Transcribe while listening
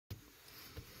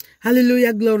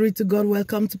Hallelujah, glory to God.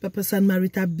 Welcome to Purpose and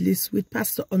Marital Bliss with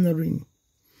Pastor Honorine.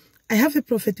 I have a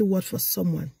prophetic word for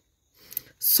someone.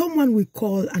 Someone will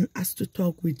call and ask to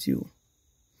talk with you.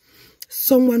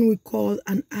 Someone will call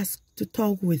and ask to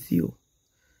talk with you.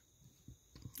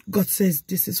 God says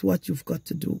this is what you've got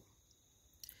to do.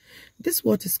 This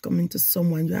word is coming to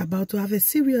someone. You're about to have a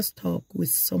serious talk with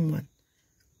someone.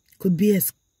 Could be a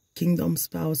kingdom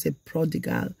spouse, a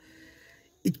prodigal.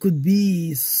 It could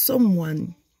be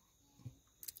someone,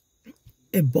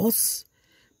 a boss,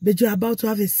 but you're about to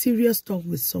have a serious talk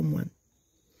with someone.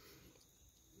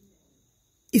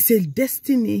 It's a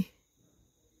destiny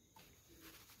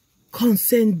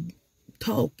concerned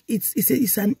talk.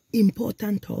 It's an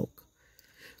important talk.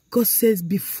 God says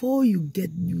before you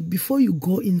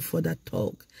go in for that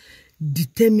talk,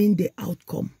 determine the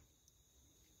outcome.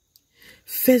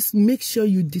 First, make sure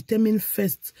you determine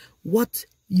first what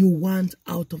you want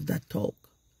out of that talk.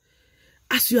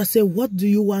 Ask yourself, what do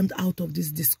you want out of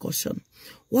this discussion?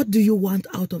 What do you want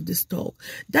out of this talk?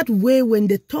 That way, when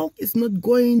the talk is not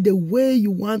going the way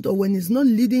you want, or when it's not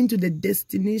leading to the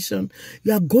destination,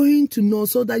 you are going to know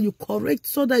so that you correct,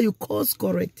 so that you course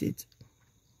correct it.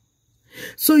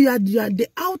 So the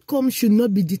outcome should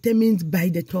not be determined by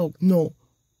the talk. No.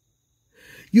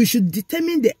 You should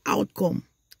determine the outcome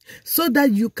so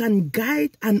that you can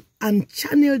guide and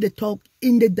channel the talk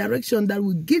in the direction that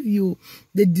will give you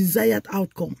the desired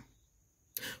outcome.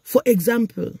 For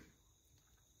example,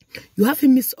 you have a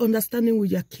misunderstanding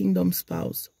with your kingdom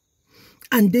spouse,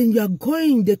 and then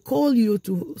they call you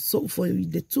for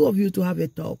the two of you to have a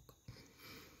talk.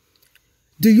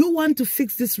 Do you want to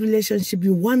fix this relationship?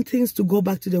 You want things to go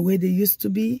back to the way they used to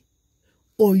be?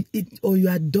 Or you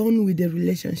are done with the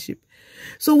relationship?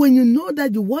 So when you know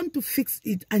that you want to fix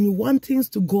it and you want things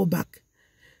to go back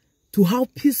to how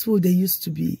peaceful they used to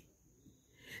be,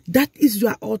 that is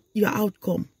your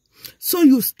outcome. So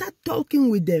you start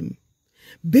talking with them,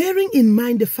 bearing in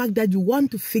mind the fact that you want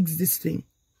to fix this thing.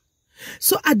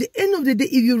 So at the end of the day,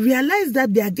 if you realize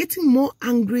that they are getting more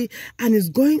angry and it's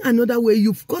going another way,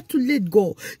 you've got to let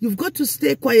go. You've got to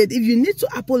stay quiet. If you need to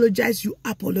apologize, you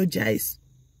apologize.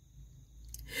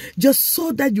 Just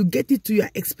so that you get it to your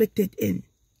expected end.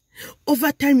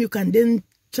 Over time, you can then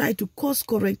try to course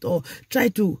correct or try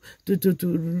to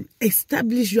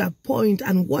establish your point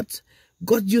and what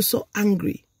got you so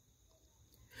angry.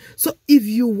 So if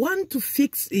you want to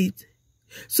fix it,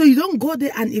 so you don't go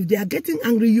there and if they are getting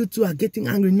angry, you two are getting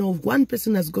angry. No, one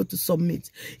person has got to submit.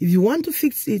 If you want to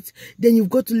fix it, then you've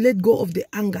got to let go of the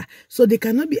anger. So they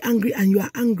cannot be angry and you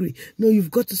are angry. No,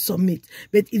 you've got to submit.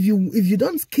 But if you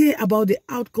don't care about the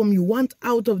outcome you want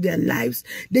out of their lives,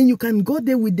 then you can go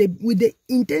there with the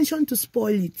intention to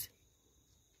spoil it.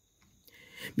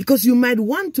 Because you might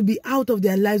want to be out of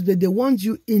their lives, but they want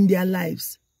you in their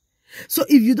lives. So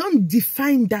if you don't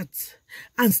define that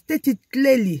and state it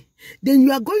clearly, then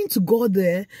you are going to go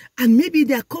there and maybe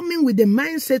they are coming with the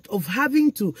mindset of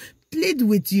having to plead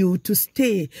with you to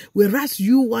stay, whereas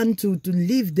you want to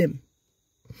leave them.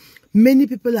 Many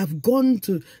people have gone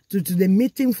to the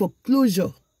meeting for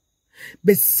closure.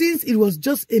 But since it was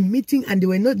just a meeting and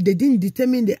they didn't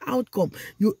determine the outcome,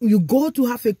 you go to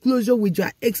have a closure with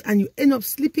your ex and you end up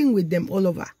sleeping with them all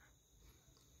over.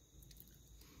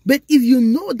 But if you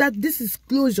know that this is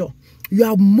closure, you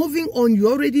are moving on,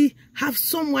 you already have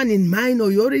someone in mind,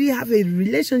 or you already have a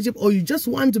relationship, or you just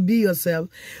want to be yourself,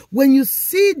 when you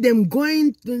see them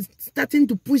starting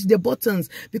to push the buttons,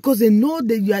 because they know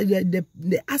that you are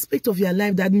the aspect of your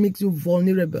life that makes you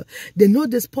vulnerable. They know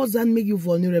the spots that make you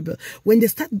vulnerable. When they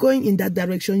start going in that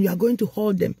direction, you are going to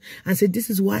hold them and say,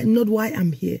 this is not why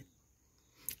I'm here.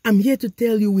 I'm here to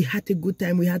tell you we had a good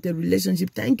time. We had a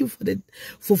relationship. Thank you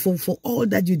for all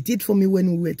that you did for me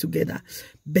when we were together.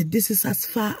 But this is as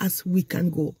far as we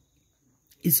can go.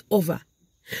 It's over.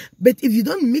 But if you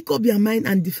don't make up your mind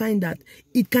and define that,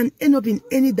 it can end up in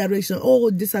any direction. Oh,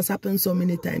 this has happened so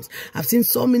many times. I've seen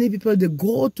so many people, they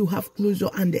go to have closure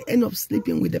and they end up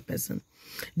sleeping with the person.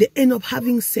 They end up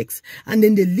having sex and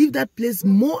then they leave that place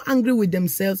more angry with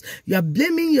themselves. You are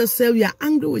blaming yourself. You are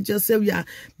angry with yourself. You are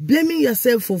blaming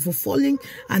yourself for falling,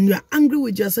 and you are angry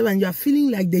with yourself and you are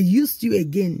feeling like they used you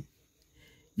again.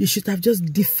 You should have just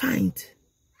defined.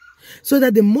 So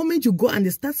that the moment you go and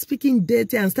they start speaking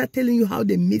dirty and start telling you how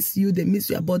they miss you, they miss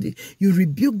your body, you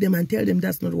rebuke them and tell them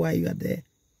that's not why you are there.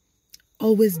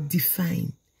 Always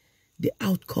define the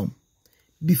outcome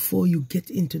before you get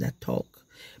into that talk,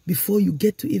 before you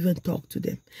get to even talk to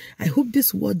them. I hope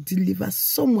this word delivers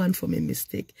someone from a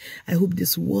mistake. I hope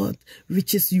this word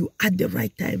reaches you at the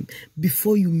right time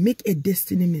before you make a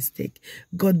destiny mistake.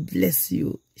 God bless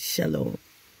you. Shalom.